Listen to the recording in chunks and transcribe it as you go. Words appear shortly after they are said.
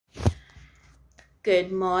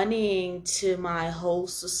Good morning to my whole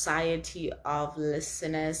society of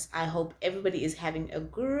listeners. I hope everybody is having a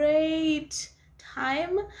great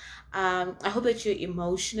time. I hope that you're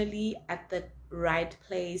emotionally at the right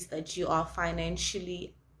place, that you are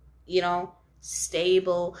financially,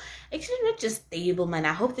 stable. Actually, not just stable, man.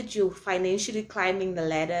 I hope that you're financially climbing the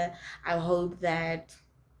ladder. I hope that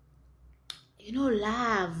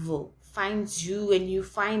love finds you and you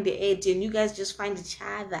find the edge and you guys just find each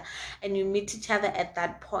other and you meet each other at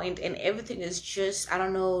that point and everything is just, I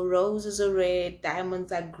don't know, roses are red,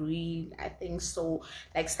 diamonds are green. I think so.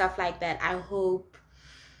 Like stuff like that. I hope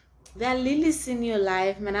there are lilies in your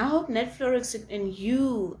life, man. I hope Netflix and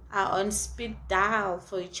you are on speed dial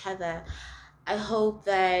for each other. I hope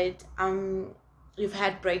that you've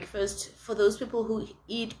had breakfast. For those people who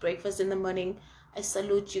eat breakfast in the morning, I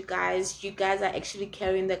salute you guys. You guys are actually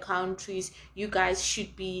carrying the countries. You guys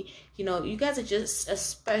should be, you guys are just a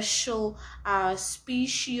special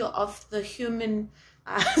species of the human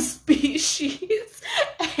species.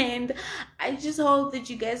 And I just hope that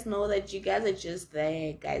you guys know that you guys are just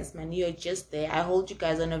there, guys, man. You're just there. I hold you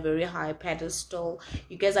guys on a very high pedestal.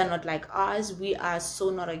 You guys are not like us. We are so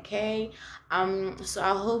not okay. So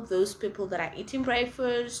I hope those people that are eating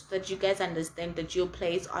breakfast, that you guys understand that your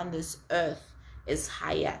place on this earth is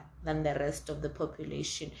higher than the rest of the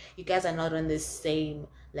population. You guys are not on the same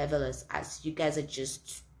level as us. You guys are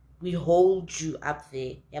just, we hold you up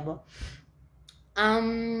there. Yeah, but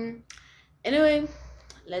anyway,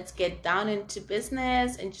 let's get down into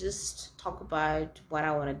business and just talk about what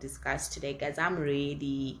I want to discuss today, guys. I'm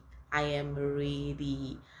ready. I am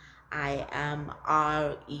ready. I am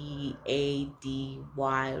ready,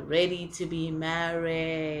 ready to be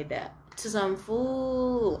married to some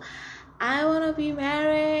fool. I want to be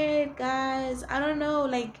married, guys. I don't know,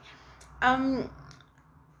 like, um,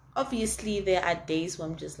 obviously there are days where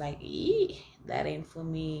I'm just like, that ain't for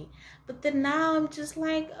me. But then now I'm just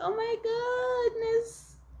like, oh my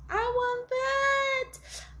goodness, I want that.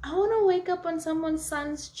 I want to wake up on someone's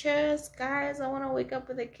son's chest, guys. I want to wake up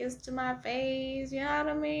with a kiss to my face. You know what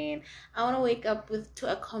I mean? I want to wake up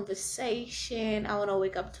to a conversation. I want to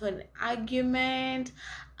wake up to an argument.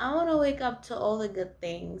 I want to wake up to all the good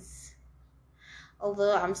things.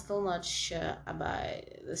 Although I'm still not sure about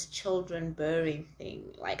this children bearing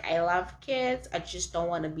thing. Like, I love kids, I just don't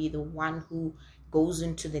want to be the one who goes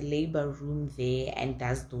into the labor room there and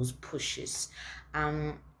does those pushes.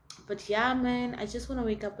 But yeah, man, I just want to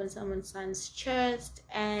wake up on someone's son's chest,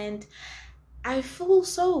 and I feel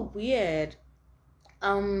so weird.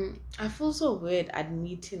 I feel so weird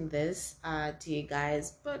admitting this to you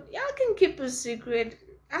guys, but y'all can keep a secret.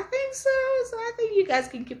 I think so. So I think you guys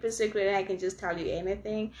can keep a secret and I can just tell you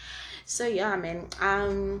anything. So yeah, man.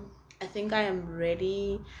 I think I am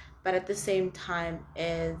ready, but at the same time,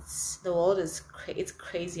 the world is it's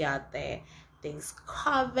crazy out there. There's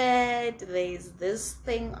COVID. There's this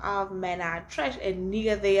thing of men are trash and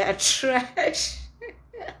nigga they are trash.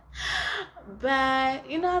 But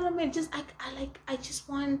you know what I mean? Just I just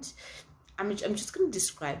want. I'm just gonna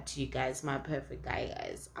describe to you guys my perfect guy,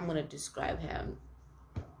 guys. I'm gonna describe him.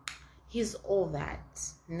 He's all that,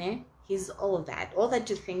 ne? He's all that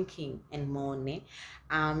you're thinking and more, ne?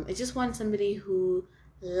 I just want somebody who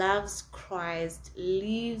loves Christ,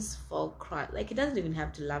 lives for Christ. Like, he doesn't even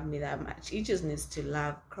have to love me that much. He just needs to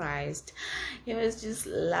love Christ. He must just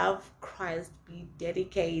love Christ, be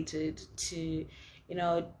dedicated to,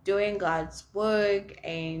 doing God's work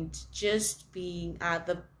and just being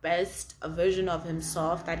the best version of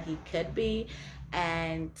himself that he could be.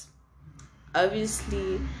 And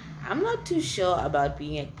obviously, I'm not too sure about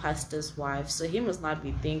being a pastor's wife, so he must not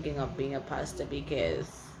be thinking of being a pastor because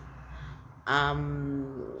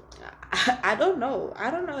um I don't know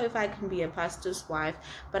if I can be a pastor's wife.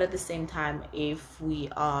 But at the same time, if we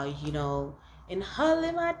are, in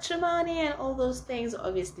holy matrimony and all those things,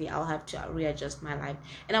 obviously I'll have to readjust my life.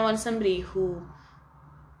 And I want somebody who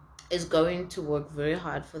is going to work very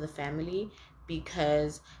hard for the family,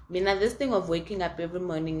 because this thing of waking up every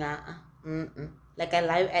morning, like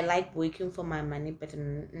I like working for my money, but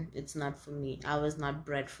it's not for me. I was not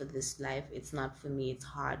bred for this life. It's not for me. It's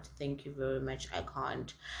hard. Thank you very much. I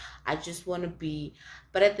can't. I just want to be,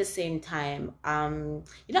 but at the same time, I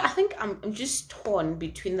think I'm just torn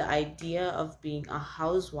between the idea of being a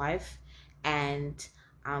housewife and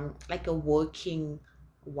like a working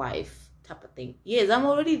wife type of thing. Yes, I'm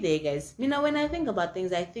already there, guys. When I think about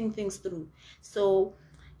things, I think things through. So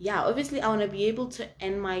yeah, obviously I want to be able to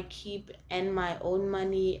earn my keep and my own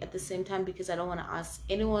money at the same time, because I don't want to ask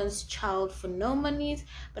anyone's child for no monies.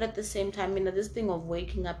 But at the same time, this thing of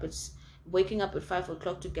waking up, waking up at 5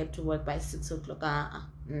 o'clock to get to work by 6 o'clock.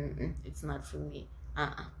 It's not for me.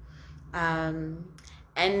 Um,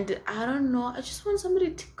 and I don't know. I just want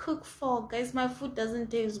somebody to cook for, guys. My food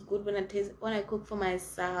doesn't taste good when I cook for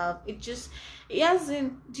myself. It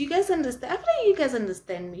hasn't. Do you guys understand? I feel like you guys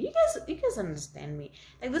understand me. You guys understand me.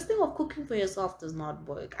 Like, this thing of cooking for yourself does not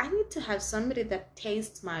work. I need to have somebody that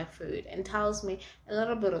tastes my food and tells me a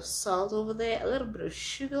little bit of salt over there, a little bit of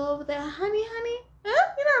sugar over there, honey,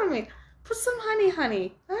 huh? You know what I mean? Put some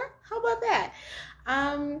honey, huh? How about that?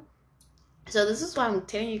 So this is why I'm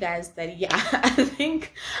telling you guys that, yeah, I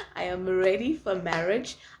think I am ready for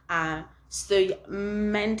marriage. So yeah,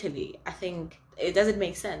 mentally, I think it doesn't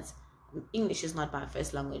make sense. English is not my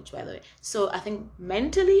first language, by the way. So I think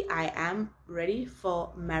mentally I am ready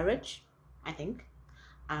for marriage. I think.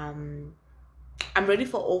 I'm ready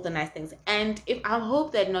for all the nice things. And if I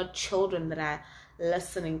hope they're not children that are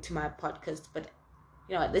listening to my podcast, but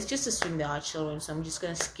you know, let's just assume they are children. So I'm just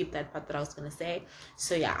gonna skip that part that I was gonna say.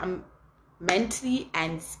 So yeah, I'm mentally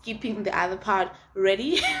and skipping the other part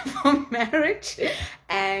ready for marriage.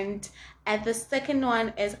 And the second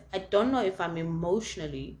one is, I don't know if I'm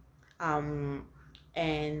emotionally and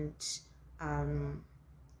I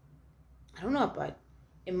don't know about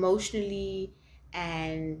emotionally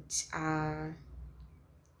and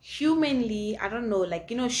humanly, I don't know, like,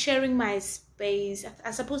 you know, sharing my space. I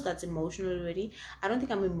suppose that's emotionally ready. I don't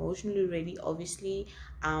think I'm emotionally ready, obviously,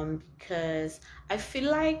 because I feel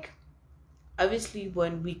like, obviously,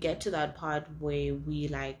 when we get to that part where we,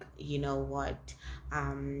 like, you know what,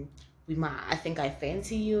 we might, I think I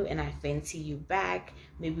fancy you and I fancy you back,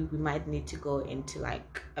 maybe we might need to go into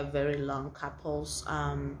like a very long couples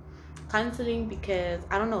counseling, because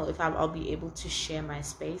I don't know if I'll be able to share my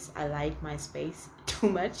space. I like my space too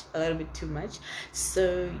much, a little bit too much.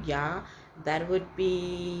 So yeah, that would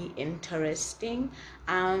be interesting.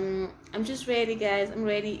 I'm just ready, guys. I'm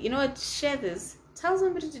ready. You know what, share this, tell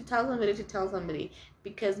somebody to tell somebody to tell somebody,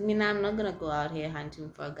 because me now, I'm not gonna go out here hunting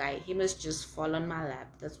for a guy. He must just fall on my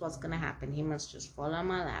lap. That's what's gonna happen. He must just fall on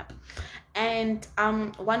my lap. And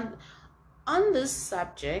one on this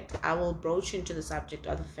subject, I will broach into the subject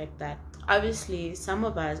of the fact that obviously some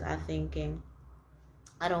of us are thinking,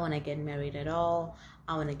 I don't want to get married at all.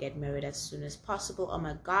 I want to get married as soon as possible. Oh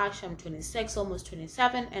my gosh, I'm 26, almost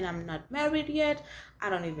 27, and I'm not married yet. I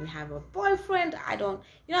don't even have a boyfriend. I don't,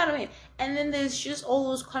 you know what I mean? And then there's just all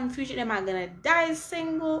those confusion. Am I going to die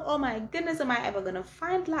single? Oh my goodness, am I ever going to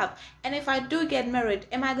find love? And if I do get married,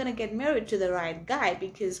 am I going to get married to the right guy?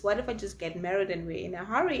 Because what if I just get married and we're in a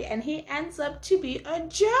hurry and he ends up to be a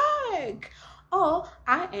jerk? Or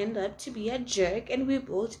I end up to be a jerk and we're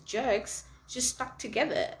both jerks just stuck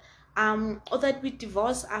together, or that we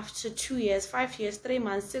divorce after 2 years, 5 years, 3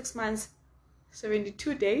 months, 6 months,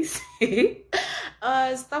 72 days,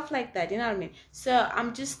 stuff like that, you know what I mean? So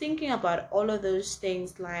I'm just thinking about all of those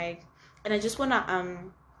things, like, and I just want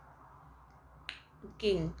to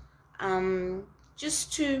king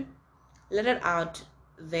just to let it out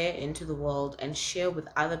there into the world and share with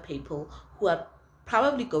other people who are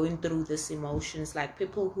probably going through these emotions, like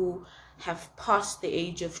people who have passed the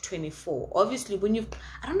age of 24. Obviously, when you,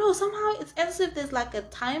 I don't know, somehow it's as if there's like a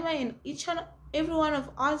timer in each and every one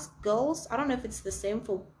of us girls. I don't know if it's the same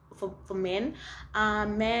for men,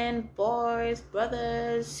 men, boys,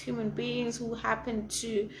 brothers, human beings who happen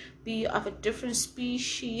to be of a different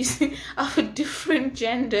species, of a different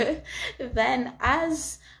gender than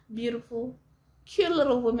us beautiful, cute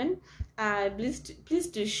little women. Please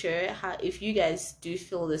do share how, if you guys do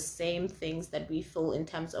feel the same things that we feel in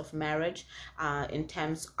terms of marriage, in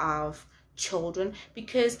terms of children,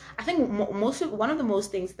 because I think one of the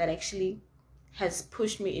most things that actually has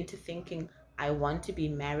pushed me into thinking I want to be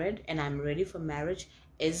married and I'm ready for marriage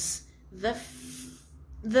is the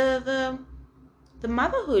the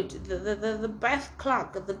motherhood, the birth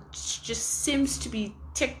clock that just seems to be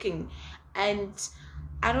ticking. And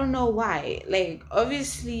I don't know why. Like,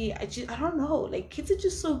 obviously, I don't know. Like, kids are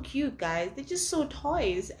just so cute, guys. They're just so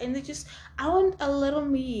toys, and I want a little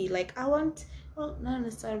me. Like, I want, well, not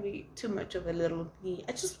necessarily too much of a little me.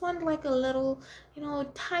 I just want like a little, you know,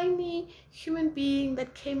 tiny human being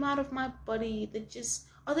that came out of my body that just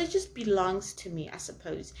belongs to me, I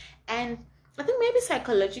suppose. And I think maybe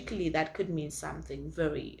psychologically that could mean something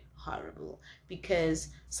very horrible, because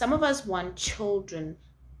some of us want children,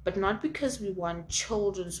 but not because we want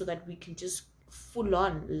children so that we can just full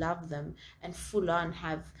on love them and full on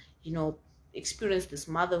have, you know, experience this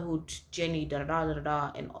motherhood journey, da da da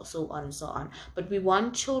da and so on and so on. But we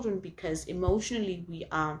want children because emotionally we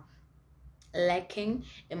are lacking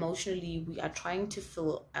emotionally. We are trying to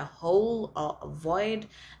fill a hole or a void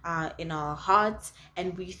in our hearts,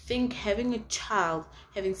 and we think having a child,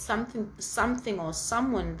 having something or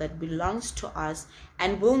someone that belongs to us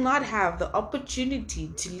and will not have the opportunity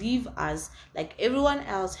to leave us like everyone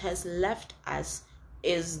else has left us,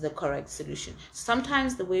 is the correct solution.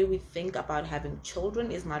 Sometimes the way we think about having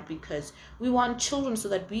children is not because we want children so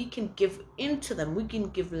that we can give into them, we can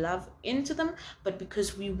give love into them, but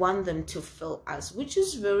because we want them to fill us, which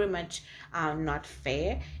is very much not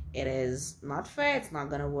fair. It is not fair. It's not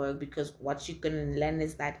gonna work, because what you're gonna learn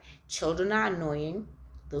is that children are annoying.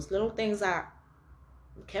 Those little things are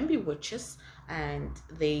can be witches, and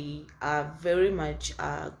they are very much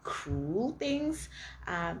cruel things,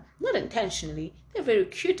 not intentionally. They're very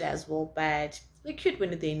cute as well, but they're cute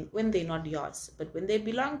when they're not yours, but when they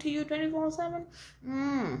belong to you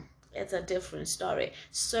 24/7, it's a different story.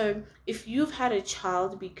 So if you've had a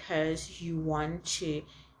child because you want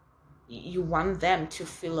them to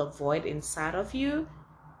fill a void inside of you,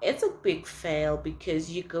 it's a big fail,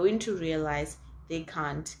 because you're going to realize they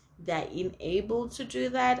can't. They're unable to do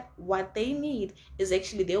that. What they need is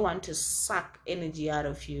actually they want to suck energy out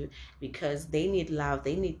of you, because they need love.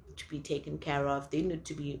 They need to be taken care of. They need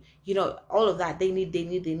to be, all of that. They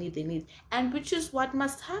need. And which is what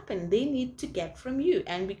must happen. They need to get from you.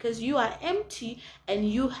 And because you are empty and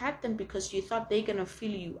you had them because you thought they're going to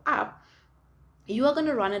fill you up, you are going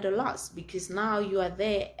to run at a loss, because now you are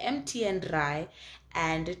there empty and dry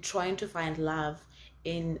and trying to find love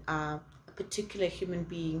in a particular human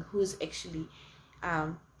being who's actually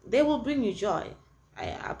they will bring you joy.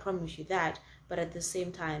 I promise you that, but at the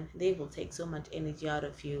same time they will take so much energy out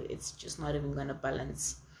of you, it's just not even going to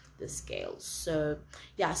balance the scales. So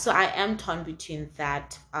yeah, so I am torn between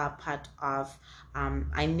that part of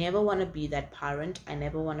I never want to be that parent. I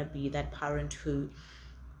never want to be that parent who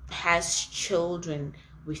has children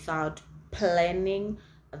without planning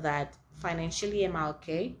that. Financially, am I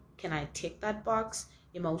okay? Can I tick that box?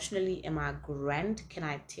 Emotionally, am I grand? Can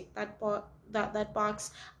I tick that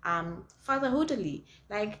box? Fatherhoodily,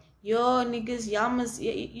 like, yo niggas, yamas,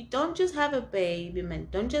 you don't just have a baby, man.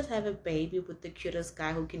 Don't just have a baby with the cutest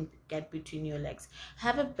guy who can get between your legs.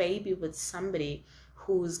 Have a baby with somebody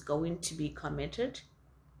who's going to be committed,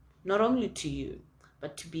 not only to you,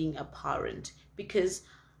 but to being a parent. Because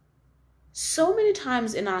so many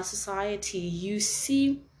times in our society, you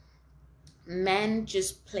see men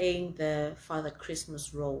just playing the Father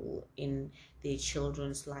Christmas role in their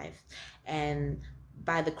children's life. And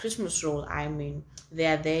by the Christmas role, I mean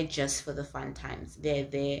they're there just for the fun times. They're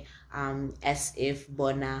there as if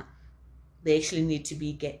Bona, they actually need to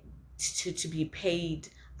be paid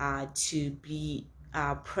to be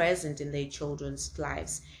present in their children's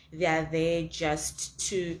lives. They are there just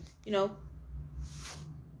to,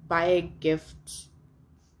 buy a gift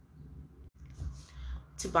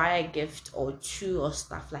buy a gift or two or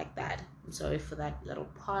stuff like that. I'm sorry for that little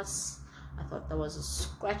pause. I thought there was a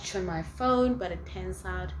scratch on my phone, but it turns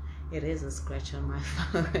out it is a scratch on my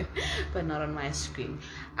phone, but not on my screen.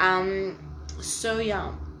 So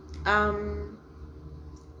yeah.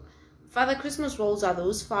 Father Christmas roles are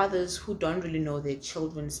those fathers who don't really know their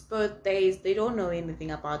children's birthdays. They don't know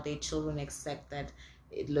anything about their children except that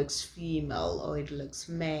it looks female or it looks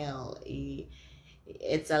male.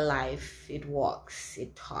 It's alive, it walks,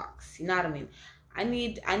 it talks, you know what I mean. I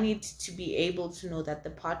need to be able to know that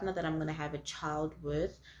the partner that I'm going to have a child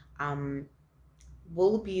with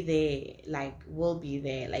will be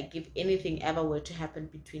there, like if anything ever were to happen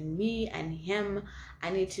between me and him, I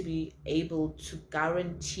need to be able to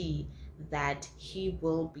guarantee that he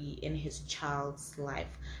will be in his child's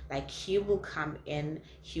life. Like, he will come in,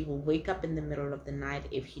 he will wake up in the middle of the night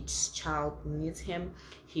if his child needs him.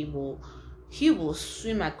 He will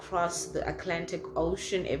swim across the Atlantic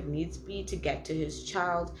Ocean if needs be to get to his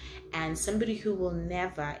child. And somebody who will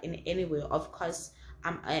never in any way, of course,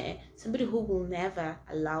 somebody who will never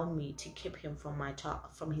allow me to keep him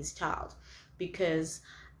from his child, because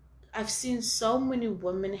I've seen so many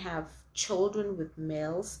women have children with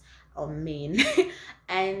males or men,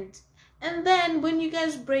 and then when you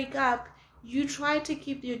guys break up, you try to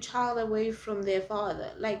keep your child away from their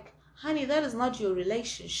father. Like, honey, that is not your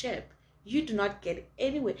relationship. You do not get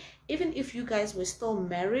anywhere. Even if you guys were still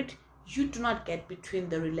married, you do not get between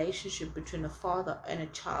the relationship between a father and a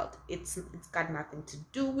child. It's got nothing to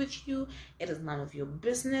do with you. It is none of your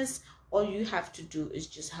business. All you have to do is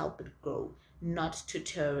just help it grow, not to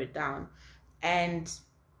tear it down. And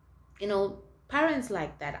you know parents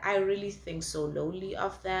like that, I really think so lowly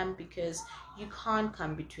of them, because you can't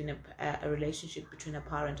come between a relationship between a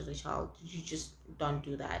parent and a child. You just don't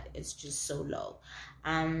do that. It's just so low.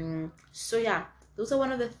 So yeah, those are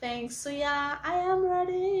one of the things. So yeah, I am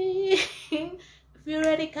ready. If you're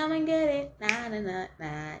ready, come and get it. Na na na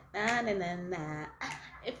na na na na na.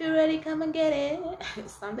 If you're ready, come and get it.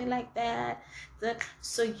 Something like that.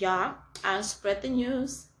 So yeah, I'll spread the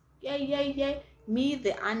news. Yay, yay, yay. Me,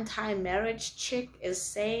 the anti-marriage chick, is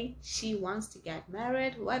saying she wants to get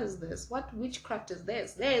married. What is this? What witchcraft is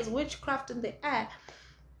this? There is witchcraft in the air.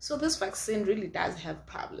 So this vaccine really does have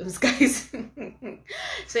problems, guys.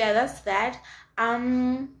 So yeah, that's that.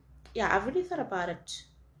 Yeah, I've really thought about it.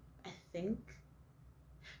 I think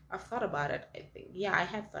I've thought about it. I think, yeah, I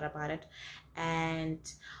have thought about it, and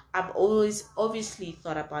I've always obviously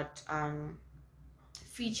thought about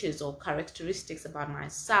features or characteristics about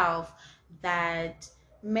myself that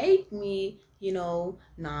made me,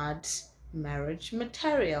 not marriage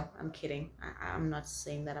material. I'm kidding. I'm not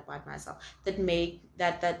saying that about myself. That make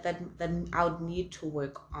that I would need to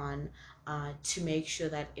work on, to make sure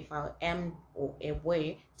that if I am or a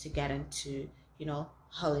way to get into,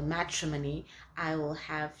 holy matrimony, I will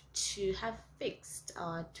have to have fixed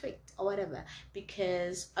or tweaked or whatever,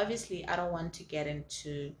 because obviously I don't want to get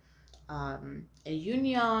into a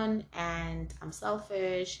union and I'm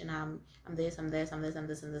selfish and I'm this, I'm this, I'm this, I'm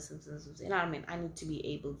this, and this, and this, and this. You know what I mean? I need to be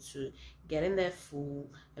able to get in there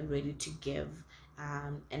full and ready to give,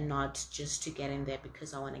 and not just to get in there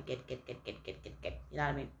because I want to get. You know what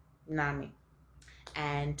I mean? You know what I mean?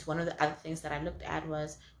 And one of the other things that I looked at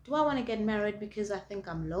was, do I want to get married because I think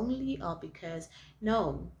I'm lonely, or because,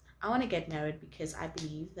 no, I want to get married because I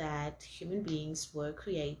believe that human beings were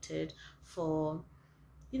created for,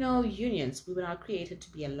 unions. We were not created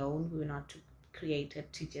to be alone. We were not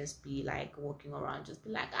created to just be like walking around, just be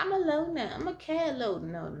like, I'm a loner, I'm okay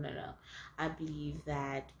alone. No, no, no, no. I believe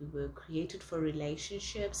that we were created for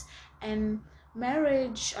relationships, and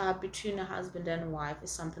marriage, between a husband and a wife, is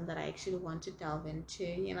something that I actually want to delve into.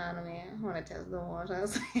 You know what I mean? I want to test the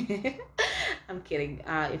waters. I'm kidding.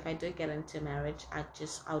 If I do get into marriage, I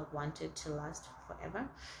would want it to last forever.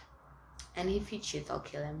 And if he cheats, I'll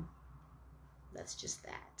kill him. That's just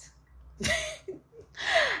that.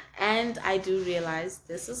 And I do realize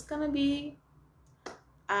this is gonna be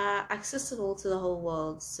accessible to the whole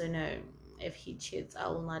world, so no, if he cheats, I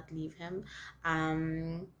will not leave him.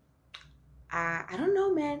 um I don't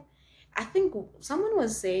know, man. I think someone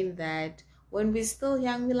was saying that when we're still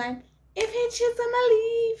young, we're like, if he cheats, I'ma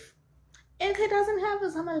leave. If he doesn't have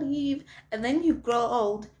us, I'ma leave. And then you grow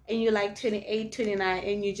old and you're like 28, 29,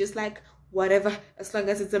 and you're just like, whatever, as long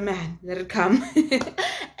as it's a man, let it come.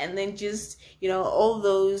 And then just, all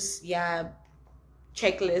those, yeah,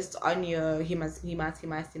 checklists on your he must, you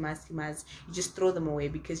just throw them away,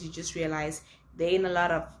 because you just realize there ain't a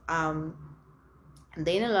lot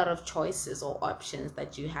of choices or options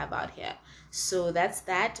that you have out here. So that's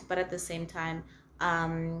that. But at the same time,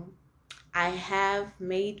 I have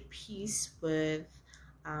made peace with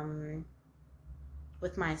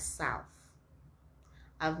myself.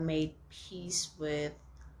 I've made peace with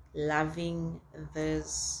loving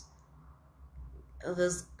this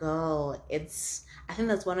girl. I think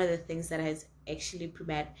that's one of the things that has actually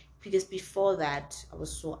prepared, because before that I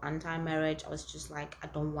was so anti-marriage. I was just like, I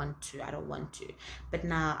don't want to. But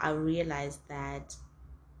now I realize that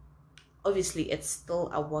obviously it's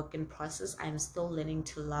still a work in process. I'm still learning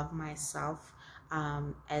to love myself,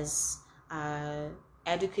 as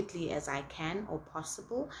adequately as I can or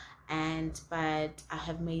possible. But I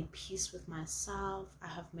have made peace with myself. I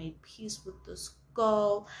have made peace with this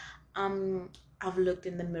girl. um I've looked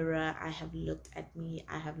in the mirror. I have looked at me.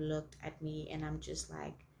 And I'm just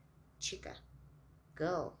like, chica,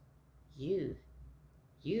 girl, you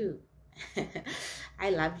I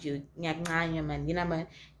love you. Man, man.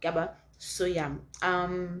 Gaba. So yeah,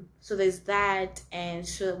 so there's that. And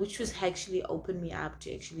so, which was actually opened me up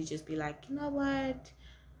to actually just be like, you know what,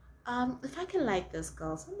 if I can like this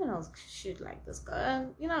girl, someone else should like this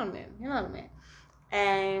girl. You know what I mean?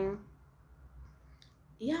 And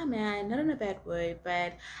yeah, man, not in a bad way,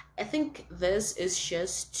 but I think this is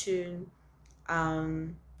just to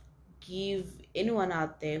um give anyone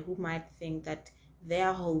out there who might think that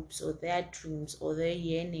their hopes or their dreams or their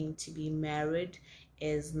yearning to be married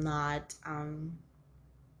is not um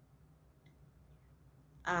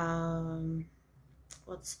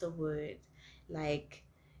what's the word, like,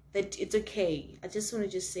 that it's okay. I just want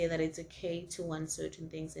to just say that it's okay to want certain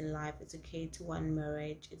things in life. It's okay to want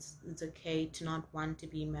marriage. It's okay to not want to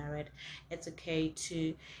be married. It's okay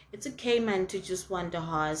to it's okay, man, to just want a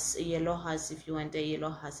horse, a yellow horse. If you want a yellow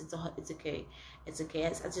horse, it's okay. It's okay. I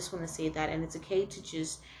just want to say that, and it's okay to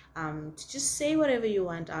just say whatever you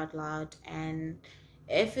want out loud. And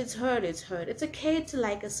if it's hurt, it's hurt. It's okay to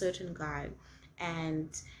like a certain guy, and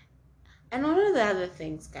one of the other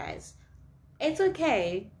things, guys, it's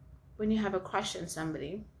okay when you have a crush on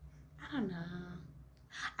somebody. I don't know.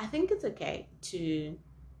 I think it's okay to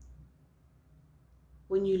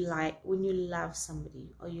when you love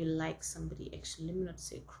somebody or you like somebody. Actually, let me not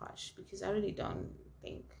say crush, because I really don't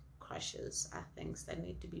think crushes are things that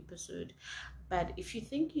need to be pursued. But if you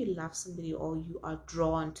think you love somebody, or you are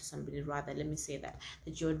drawn to somebody, rather, let me say that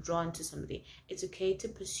you're drawn to somebody, it's okay to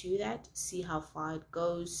pursue that. See how far it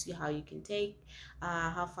goes. See how you can take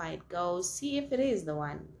how far it goes. See if it is the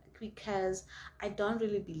one, because I don't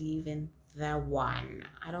really believe in the one.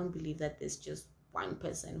 I don't believe that there's just one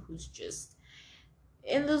person who's just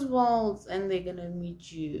in this world and they're gonna meet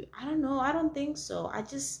you. I don't know. I don't think so. I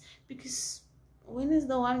just, because when is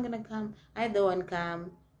the one gonna come? I the one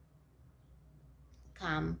come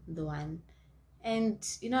the one, and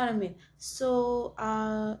you know what I mean. So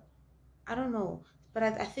I don't know, but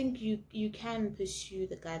I think you can pursue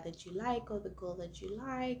the guy that you like or the girl that you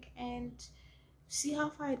like, and see how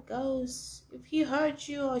far it goes. If he hurt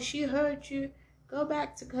you or she hurt you, go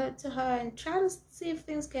back to her and try to see if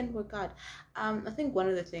things can work out. I think one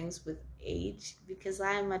of the things with age, because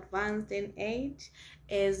I'm advanced in age,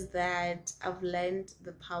 is that I've learned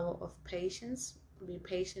the power of patience. Be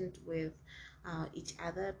patient with each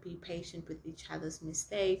other. Be patient with each other's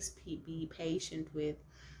mistakes. Be patient with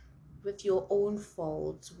your own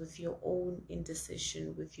faults, with your own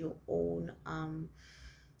indecision, with your own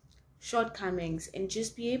shortcomings, and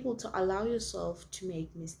just be able to allow yourself to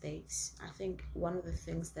make mistakes. I think one of the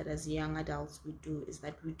things that as young adults we do is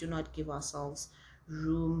that we do not give ourselves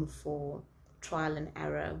room for trial and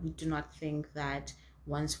error. We do not think that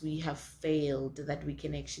once we have failed that we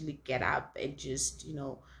can actually get up and just,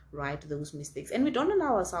 right those mistakes, and we don't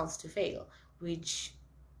allow ourselves to fail, which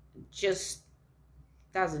just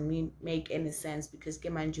doesn't make any sense, because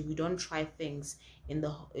Kemanji, we don't try things in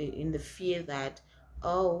the fear that,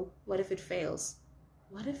 oh, what if it fails?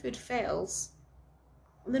 What if it fails?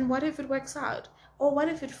 And then what if it works out? Or what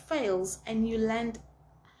if it fails and you learned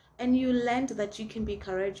that you can be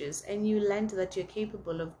courageous, and you learned that you're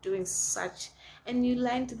capable of doing such, and you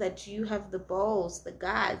learned that you have the balls, the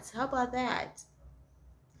guts. How about that?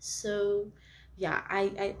 So yeah,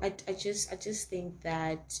 I just think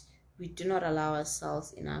that we do not allow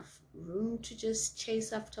ourselves enough room to just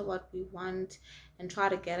chase after what we want and try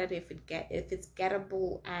to get it if it's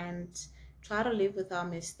gettable, and try to live with our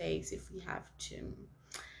mistakes if we have to.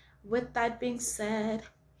 With that being said,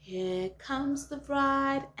 here comes the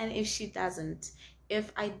bride. And if she doesn't,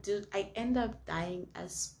 if I end up dying a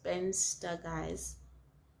spinster, guys,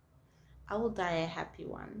 I will die a happy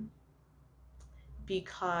one,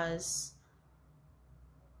 because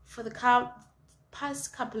for the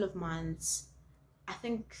past couple of months, I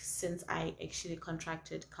think since I actually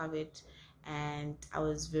contracted COVID and I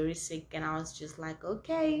was very sick, and I was just like,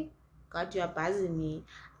 okay, God, you are buzzing me.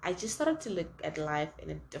 I just started to look at life in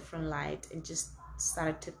a different light and just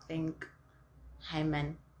started to think, hey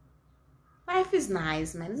man, life is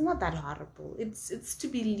nice, man. It's not that horrible. It's to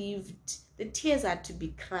be lived. The tears are to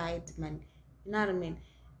be cried, man. You know what I mean?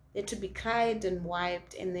 They're to be cried and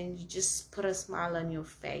wiped, and then you just put a smile on your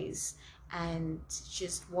face and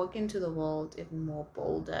just walk into the world even more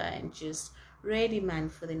bolder and just ready, man,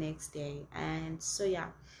 for the next day. And so yeah,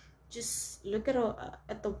 just look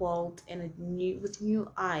at the world in with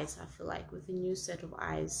new eyes. I feel like with a new set of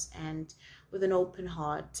eyes and with an open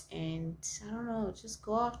heart, and I don't know, just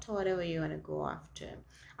go after whatever you want to go after.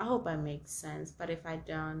 I hope I make sense, but if I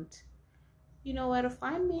don't, you know where to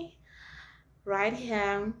find me, right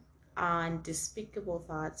here on Despicable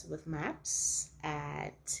Thoughts with Maps,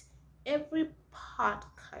 at every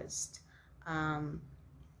podcast, um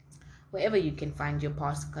wherever you can find your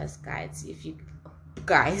podcast, guys.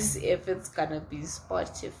 If it's gonna be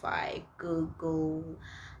Spotify, Google,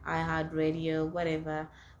 iHeartRadio, whatever,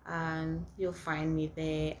 you'll find me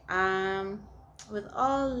there. With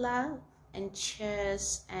all love and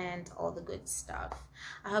cheers and all the good stuff.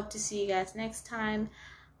 I hope to see you guys next time.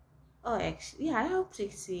 Oh, actually, yeah, I hope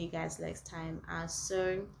to see you guys next time.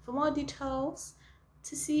 So for more details,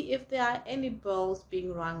 to see if there are any bells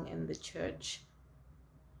being rung in the church,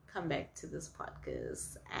 come back to this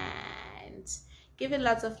podcast and give it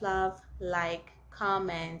lots of love, like,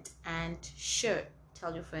 comment, and share.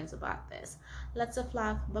 tell your friends about this. Lots of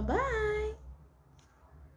love. Bye bye.